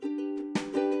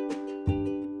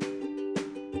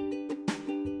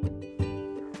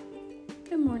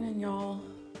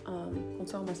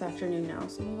almost afternoon now,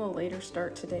 so I'm a little later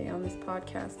start today on this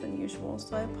podcast than usual,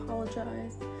 so I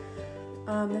apologize.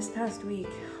 This past week,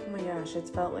 oh my gosh, it's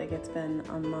felt like it's been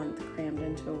a month crammed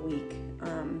into a week.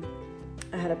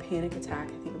 I had a panic attack.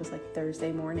 I think it was like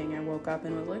Thursday morning. I woke up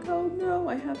and was like, oh no,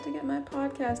 I have to get my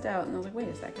podcast out. And I was like, wait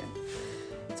a second.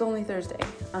 It's only Thursday.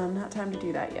 Not time to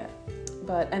do that yet.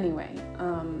 But anyway,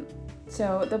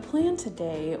 so the plan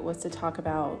today was to talk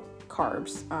about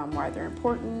carbs, why they're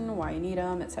important, why you need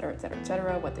them, et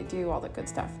cetera, what they do, all the good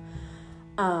stuff.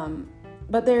 And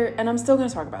I'm still going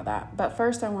to talk about that. But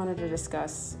first I wanted to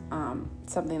discuss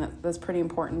something that's pretty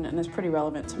important and is pretty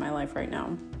relevant to my life right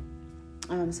now.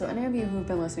 So any of you who've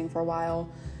been listening for a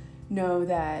while know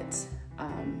that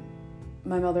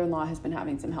my mother-in-law has been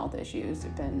having some health issues.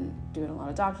 I've been doing a lot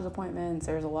of doctor's appointments.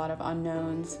 There's a lot of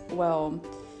unknowns. Well,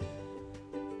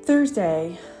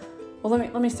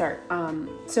 let me start.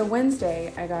 So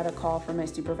Wednesday, I got a call from my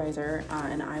supervisor,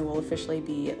 and I will officially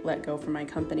be let go from my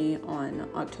company on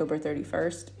October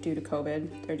 31st due to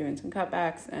COVID. They're doing some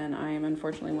cutbacks, and I am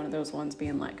unfortunately one of those ones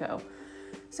being let go.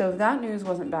 So if that news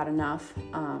wasn't bad enough,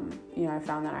 I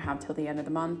found that I have till the end of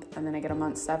the month, and then I get a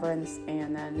month's severance,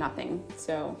 and then nothing.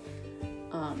 So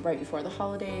right before the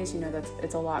holidays,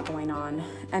 it's a lot going on.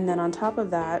 And then on top of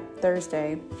that,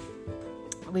 Thursday,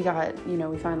 we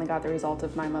finally got the result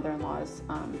of my mother-in-law's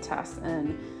test,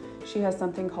 and she has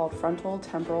something called frontal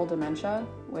temporal dementia,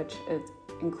 which is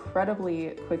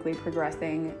incredibly quickly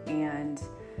progressing, and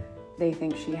they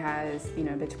think she has,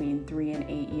 between 3 and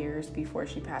 8 years before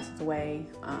she passes away.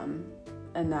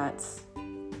 And that's,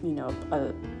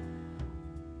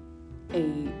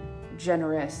 a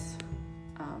generous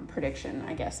prediction,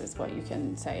 I guess is what you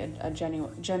can say, a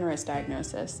generous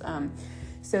diagnosis.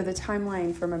 So the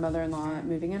timeline for my mother-in-law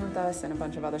moving in with us and a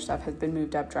bunch of other stuff has been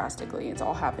moved up drastically. It's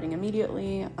all happening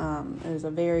immediately. It was a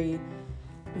very,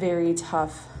 very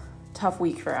tough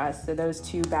week for us. So those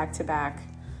two back-to-back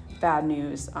bad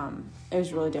news, it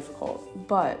was really difficult.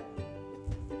 But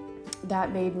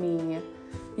that made me,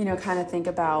 kind of think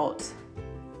about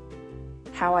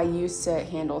how I used to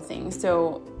handle things.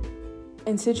 So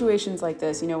in situations like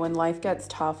this, when life gets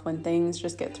tough, when things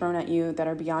just get thrown at you that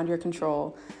are beyond your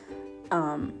control,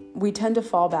 we tend to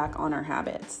fall back on our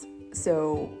habits.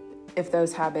 So if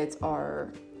those habits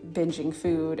are binging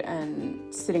food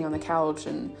and sitting on the couch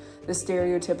and the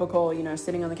stereotypical,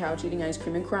 sitting on the couch eating ice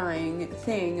cream and crying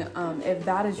thing, if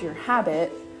that is your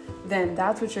habit, then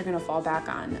that's what you're going to fall back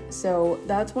on. So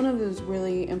that's one of those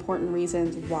really important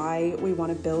reasons why we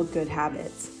want to build good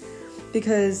habits.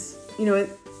 Because,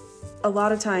 a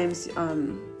lot of times,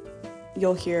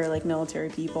 you'll hear like military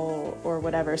people or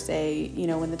whatever say,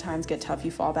 when the times get tough,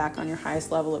 you fall back on your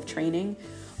highest level of training.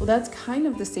 Well, that's kind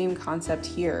of the same concept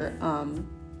here.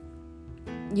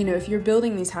 If you're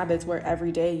building these habits where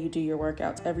every day you do your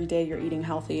workouts, every day you're eating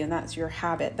healthy, and that's your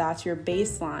habit, that's your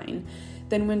baseline,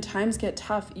 then when times get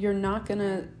tough, you're not going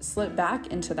to slip back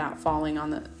into that falling on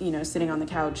the, sitting on the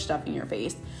couch, stuffing your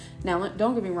face. Now,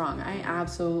 don't get me wrong. I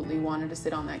absolutely wanted to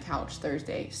sit on that couch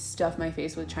Thursday, stuff my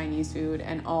face with Chinese food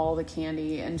and all the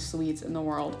candy and sweets in the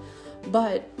world.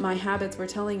 But my habits were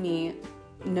telling me,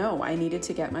 no, I needed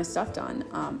to get my stuff done.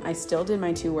 I still did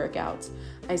my 2 workouts.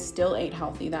 I still ate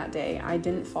healthy that day. I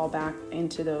didn't fall back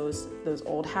into those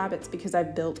old habits because I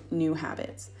built new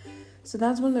habits. So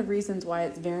that's one of the reasons why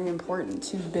it's very important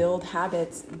to build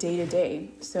habits day to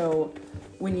day. So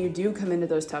when you do come into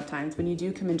those tough times, when you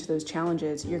do come into those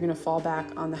challenges, you're going to fall back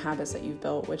on the habits that you've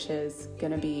built, which is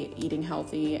going to be eating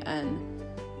healthy and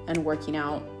working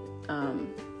out.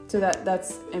 So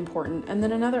that's important. And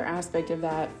then another aspect of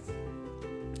that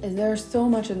is there's so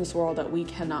much in this world that we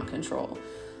cannot control.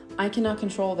 I cannot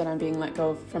control that I'm being let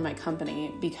go from my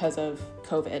company because of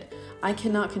COVID. I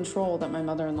cannot control that my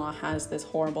mother-in-law has this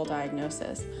horrible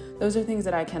diagnosis. Those are things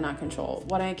that I cannot control.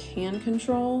 What I can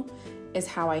control is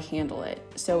how I handle it.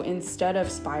 So instead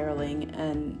of spiraling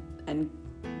and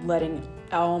letting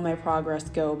all my progress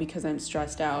go because I'm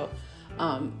stressed out,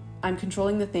 I'm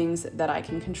controlling the things that I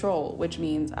can control, which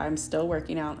means I'm still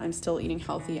working out, I'm still eating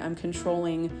healthy, I'm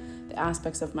controlling the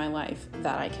aspects of my life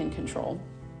that I can control.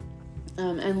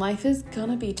 And life is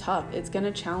gonna be tough. It's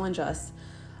gonna challenge us.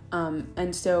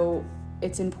 And so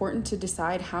it's important to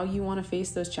decide how you want to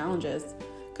face those challenges,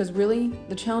 because really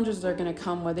the challenges are going to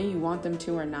come whether you want them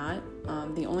to or not.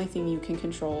 The only thing you can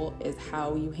control is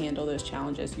how you handle those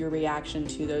challenges, your reaction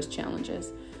to those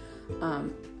challenges.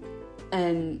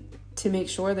 And to make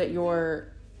sure that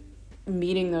you're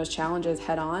meeting those challenges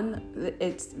head on,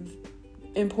 it's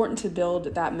important to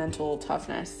build that mental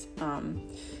toughness.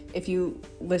 if you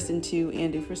listen to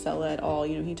Andy Frisella at all,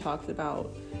 he talks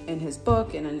about in his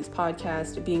book and in his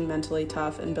podcast being mentally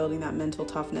tough and building that mental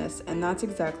toughness. And that's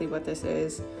exactly what this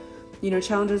is.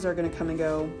 Challenges are going to come and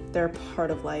go. They're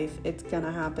part of life. It's going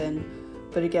to happen.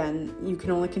 But again, you can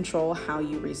only control how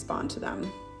you respond to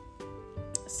them.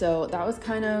 So that was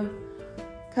kind of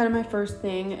my first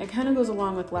thing. It kind of goes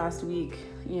along with last week,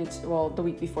 the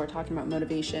week before, talking about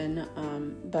motivation.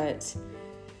 But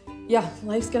yeah,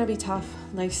 life's going to be tough.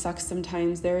 Life sucks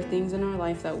sometimes. There are things in our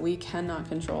life that we cannot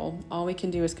control. All we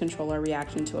can do is control our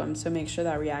reaction to them. So make sure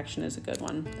that reaction is a good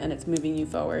one and it's moving you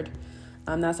forward.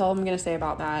 That's all I'm going to say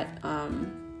about that.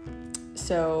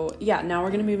 So yeah, now we're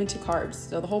going to move into carbs.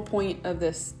 So the whole point of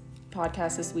this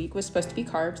podcast this week was supposed to be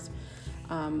carbs.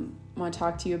 I want to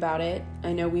talk to you about it.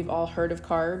 I know we've all heard of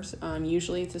carbs.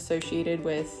 Usually it's associated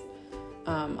with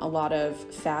a lot of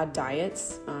fad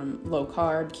diets, low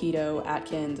carb, keto,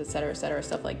 Atkins, et cetera,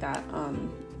 stuff like that.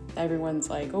 Everyone's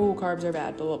like, oh, carbs are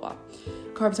bad, blah, blah, blah.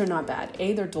 Carbs are not bad.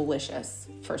 They're delicious,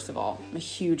 first of all. I'm a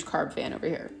huge carb fan over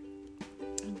here.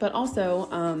 But also,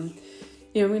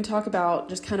 we're going to talk about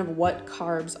just kind of what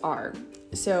carbs are.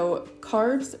 So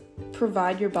carbs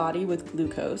provide your body with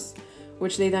glucose,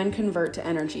 which they then convert to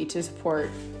energy to support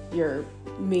your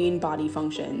main body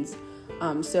functions.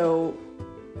 So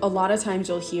a lot of times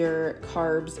you'll hear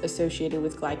carbs associated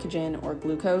with glycogen or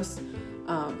glucose,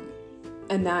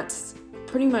 and that's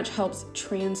pretty much helps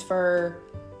transfer.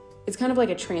 It's kind of like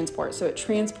a transport. So it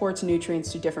transports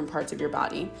nutrients to different parts of your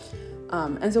body.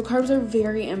 And so carbs are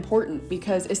very important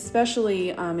because especially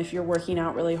if you're working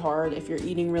out really hard, if you're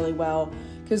eating really well,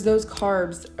 because those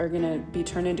carbs are going to be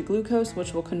turned into glucose,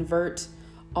 which will convert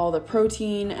all the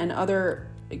protein and other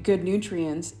good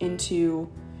nutrients into,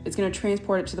 it's going to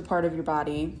transport it to the part of your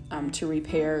body to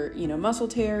repair, muscle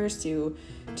tears, to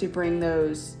bring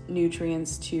those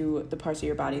nutrients to the parts of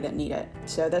your body that need it.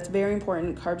 So that's very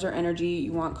important. Carbs are energy.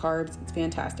 You want carbs. It's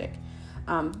fantastic.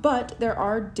 But there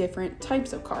are different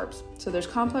types of carbs. So there's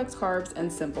complex carbs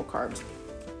and simple carbs.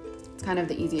 It's kind of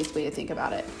the easiest way to think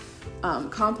about it.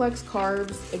 Complex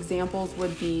carbs, examples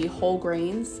would be whole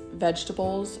grains,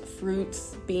 vegetables,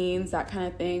 fruits, beans, that kind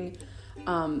of thing.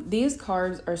 These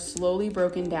carbs are slowly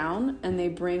broken down and they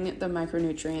bring the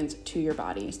micronutrients to your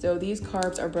body. So these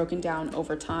carbs are broken down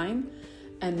over time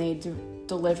and they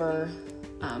deliver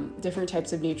different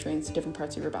types of nutrients to different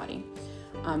parts of your body.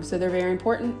 So they're very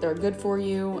important. They're good for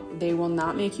you. They will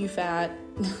not make you fat.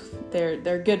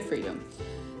 They're good for you.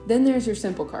 Then there's your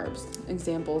simple carbs.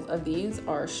 Examples of these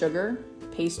are sugar,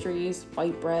 pastries,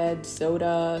 white bread,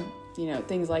 soda,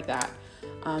 things like that.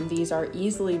 These are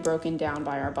easily broken down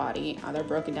by our body. They're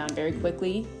broken down very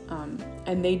quickly,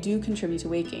 and they do contribute to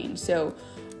weight gain. So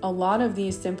a lot of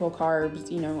these simple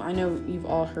carbs, I know you've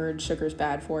all heard sugar's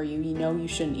bad for you. You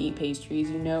shouldn't eat pastries.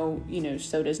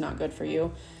 Soda's not good for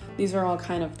you. These are all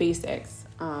kind of basics.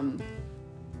 And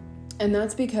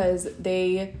that's because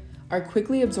they are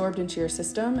quickly absorbed into your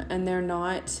system and they're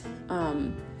not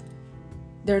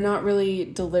really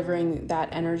delivering that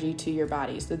energy to your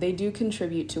body. So they do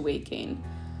contribute to weight gain.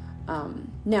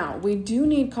 Now, we do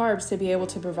need carbs to be able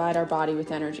to provide our body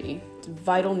with energy. It's a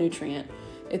vital nutrient.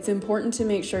 It's important to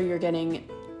make sure you're getting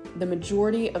the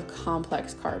majority of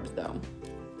complex carbs though.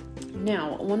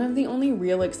 Now, one of the only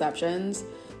real exceptions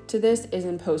to this is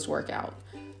in post-workout.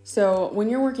 So when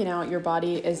you're working out, your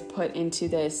body is put into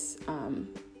this,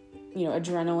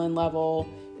 adrenaline level,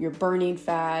 you're burning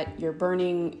fat, you're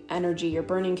burning energy, you're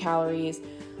burning calories.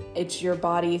 It's your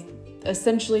body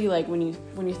essentially like when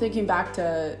you're thinking back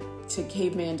to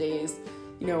caveman days,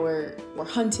 where we're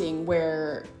hunting,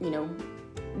 where,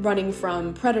 running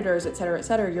from predators, et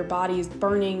cetera, your body's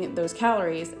burning those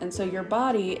calories. And so your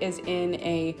body is in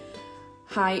a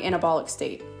high anabolic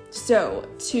state. So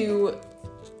to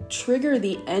trigger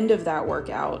the end of that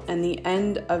workout and the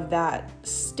end of that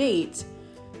state,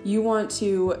 you want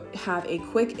to have a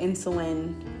quick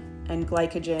insulin and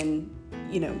glycogen,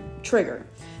 trigger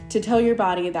to tell your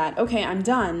body that, okay, I'm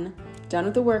done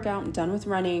with the workout, I'm done with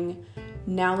running.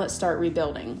 Now let's start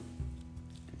rebuilding.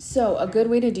 So a good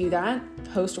way to do that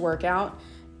post-workout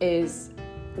is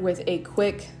with a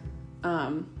quick,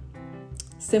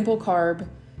 simple carb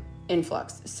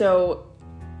influx. So,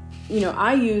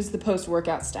 I use the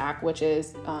post-workout stack, which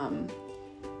is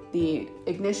the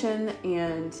Ignition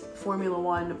and Formula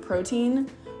One protein.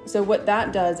 So what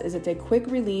that does is it's a quick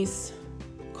release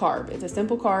carb. It's a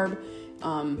simple carb,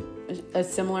 a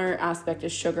similar aspect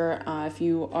as sugar. If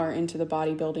you are into the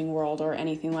bodybuilding world or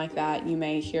anything like that, you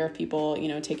may hear people,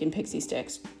 eating pixie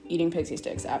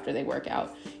sticks after they work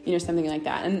out, something like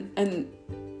that. And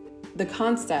the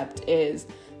concept is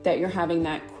that you're having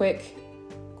that quick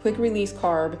quick release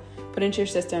carb, put into your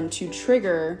system to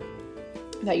trigger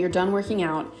that you're done working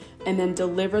out, and then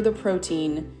deliver the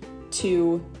protein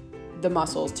to the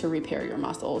muscles to repair your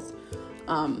muscles.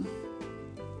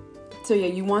 So yeah,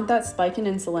 you want that spike in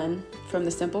insulin from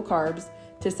the simple carbs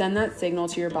to send that signal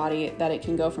to your body that it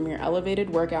can go from your elevated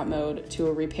workout mode to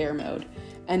a repair mode.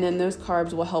 And then those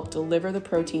carbs will help deliver the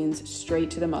proteins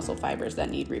straight to the muscle fibers that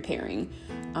need repairing.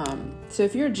 So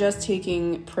if you're just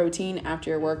taking protein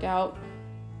after your workout,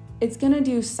 it's going to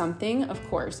do something, of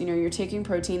course. You're taking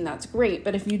protein, that's great.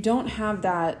 But if you don't have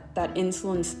that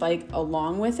insulin spike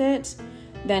along with it,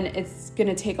 then it's going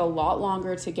to take a lot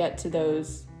longer to get to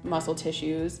those muscle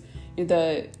tissues.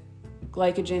 The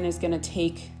glycogen is going to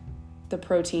take the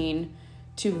protein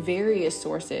to various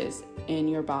sources in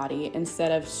your body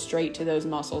instead of straight to those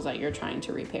muscles that you're trying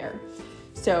to repair.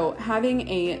 So having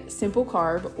a simple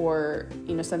carb or,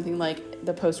 something like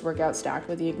the post-workout stack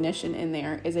with the ignition in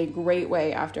there is a great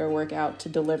way after a workout to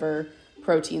deliver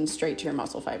protein straight to your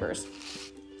muscle fibers.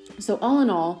 So all in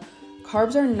all,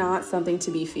 carbs are not something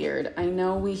to be feared. I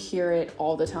know we hear it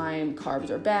all the time. Carbs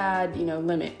are bad,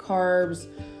 limit carbs,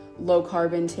 low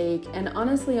carb intake. And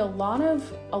honestly, a lot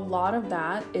of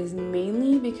that is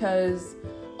mainly because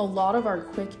a lot of our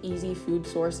quick, easy food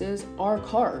sources are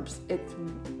carbs.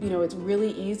 It's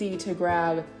really easy to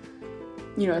grab,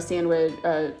 a sandwich,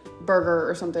 a burger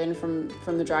or something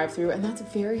from the drive-thru, and that's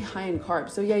very high in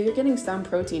carbs. So yeah, you're getting some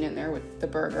protein in there with the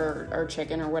burger or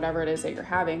chicken or whatever it is that you're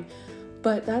having,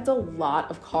 but that's a lot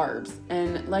of carbs.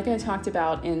 And like I talked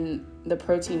about in the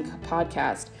protein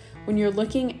podcast, when you're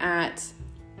looking at,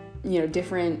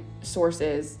 different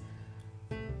sources,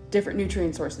 different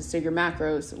nutrient sources, so your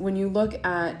macros, when you look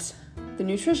at the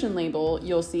nutrition label,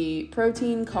 you'll see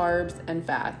protein, carbs, and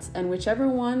fats. And whichever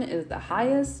one is the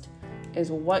highest is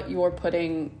what you're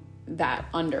putting that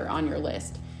under on your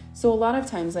list. So a lot of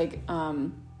times, like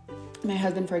my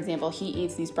husband, for example, he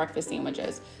eats these breakfast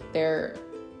sandwiches. They're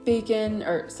bacon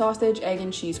or sausage, egg,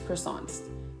 and cheese croissants.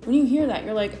 When you hear that,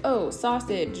 you're like, oh,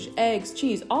 sausage, eggs,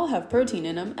 cheese, all have protein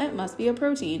in them. It must be a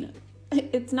protein.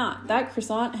 It's not. That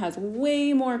croissant has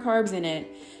way more carbs in it,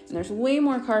 and there's way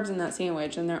more carbs in that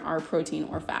sandwich than there are protein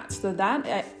or fats. So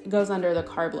that goes under the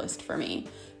carb list for me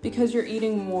because you're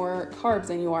eating more carbs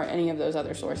than you are any of those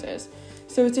other sources.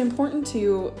 So it's important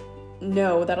to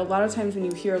know that a lot of times when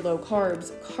you hear low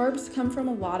carbs, carbs come from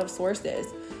a lot of sources.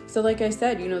 So like I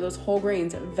said, those whole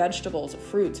grains, vegetables,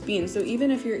 fruits, beans. So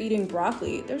even if you're eating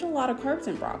broccoli, there's a lot of carbs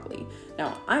in broccoli.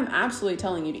 Now, I'm absolutely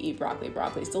telling you to eat broccoli.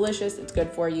 Broccoli's delicious. It's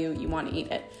good for you. You want to eat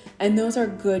it. And those are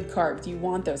good carbs. You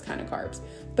want those kind of carbs.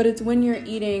 But it's when you're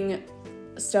eating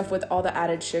stuff with all the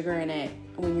added sugar in it,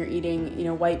 when you're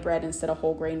eating, white bread instead of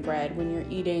whole grain bread, when you're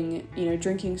eating,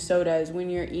 drinking sodas, when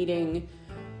you're eating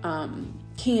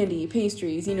candy,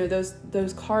 pastries,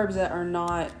 those carbs that are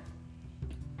not,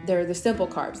 they're the simple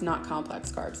carbs, not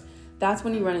complex carbs. That's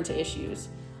when you run into issues.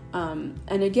 And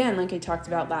again, like I talked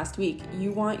about last week,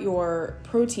 you want your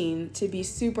protein to be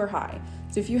super high.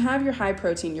 So if you have your high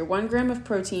protein, your 1 gram of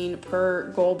protein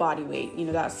per goal body weight,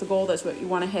 that's the goal, that's what you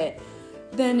want to hit,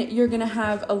 then you're going to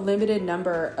have a limited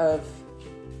number of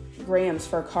grams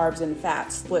for carbs and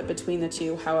fats split between the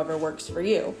two, however works for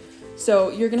you. So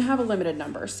you're going to have a limited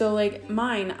number. So like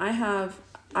mine,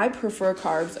 I prefer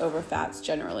carbs over fats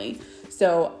generally.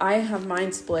 So I have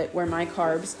mine split where my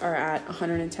carbs are at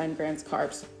 110 grams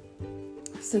carbs.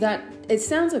 So that, it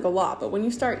sounds like a lot, but when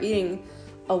you start eating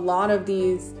a lot of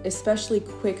these, especially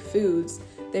quick foods,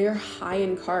 they are high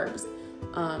in carbs,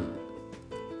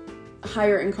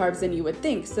 higher in carbs than you would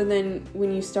think. So then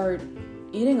when you start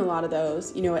eating a lot of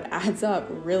those, it adds up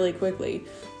really quickly.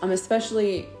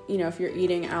 Especially, if you're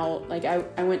eating out, like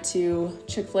I went to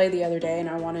Chick-fil-A the other day and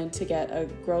I wanted to get a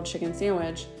grilled chicken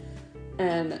sandwich,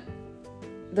 and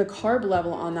the carb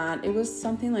level on that, it was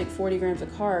something like 40 grams of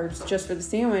carbs just for the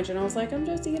sandwich. And I was like, I'm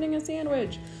just eating a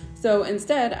sandwich. So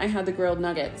instead I had the grilled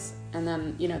nuggets, and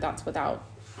then, that's without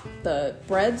the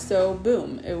bread. So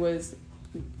boom, it was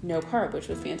no carb, which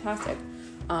was fantastic.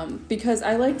 Because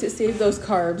I like to save those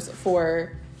carbs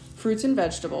for fruits and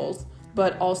vegetables,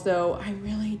 but also I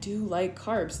really do like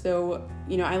carbs. So,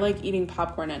 I like eating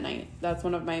popcorn at night. That's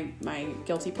one of my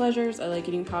guilty pleasures. I like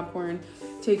eating popcorn.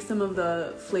 Take some of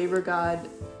the Flavor God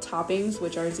toppings,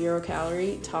 which are 0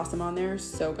 calorie, toss them on there.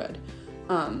 So good.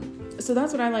 So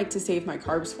that's what I like to save my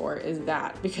carbs for, is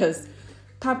that, because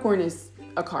popcorn is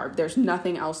a carb. There's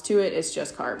nothing else to it. It's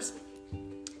just carbs.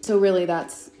 So really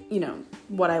that's,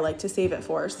 what I like to save it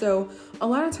for. So a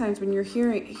lot of times when you're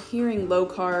hearing low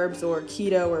carbs or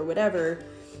keto or whatever,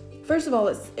 first of all,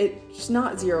 it's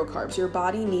not 0 carbs. Your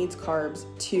body needs carbs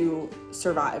to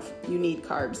survive. You need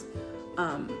carbs.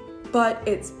 but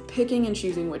it's picking and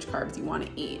choosing which carbs you want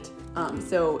to eat.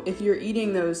 So if you're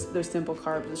eating those simple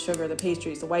carbs, the sugar, the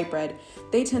pastries, the white bread,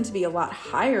 they tend to be a lot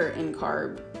higher in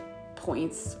carb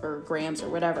points or grams or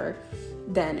whatever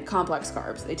than complex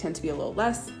carbs. They tend to be a little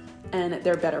less, and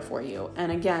they're better for you.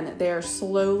 And again, they are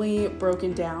slowly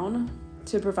broken down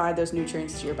to provide those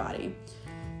nutrients to your body.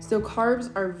 So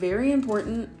carbs are very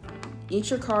important.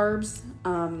 Eat your carbs.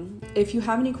 If you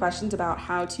have any questions about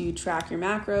how to track your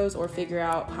macros or figure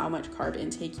out how much carb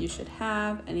intake you should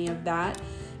have, any of that,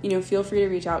 feel free to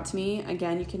reach out to me.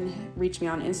 Again, you can reach me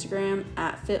on Instagram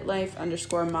at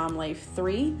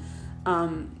fitlife_momlife3.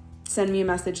 Send me a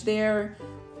message there,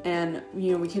 and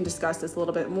we can discuss this a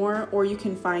little bit more, or you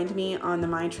can find me on the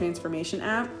Mind Transformation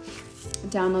app.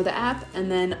 Download the app,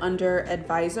 and then under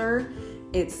advisor,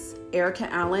 it's Erica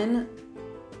Allen.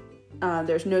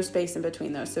 There's no space in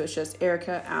between those, so it's just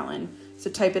Erica Allen. So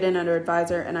type it in under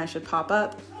advisor, and I should pop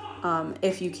up.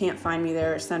 If you can't find me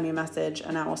there, send me a message,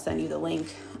 and I will send you the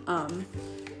link, and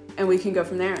we can go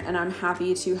from there. And I'm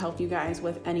happy to help you guys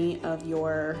with any of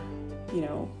your,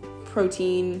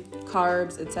 protein,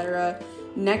 carbs, etc.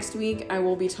 Next week, I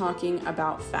will be talking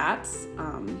about fats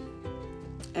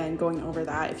and going over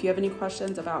that. If you have any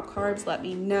questions about carbs, let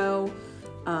me know.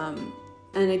 And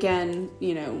again,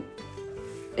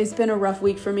 it's been a rough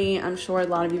week for me. I'm sure a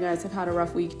lot of you guys have had a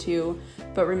rough week too.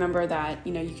 But remember that,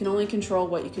 you can only control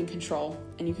what you can control,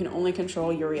 and you can only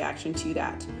control your reaction to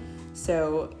that.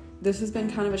 So this has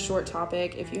been kind of a short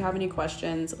topic. If you have any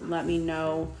questions, let me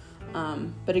know.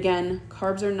 But again,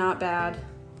 carbs are not bad.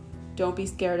 Don't be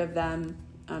scared of them.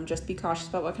 Just be cautious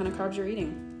about what kind of carbs you're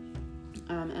eating.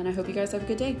 And I hope you guys have a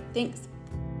good day. Thanks.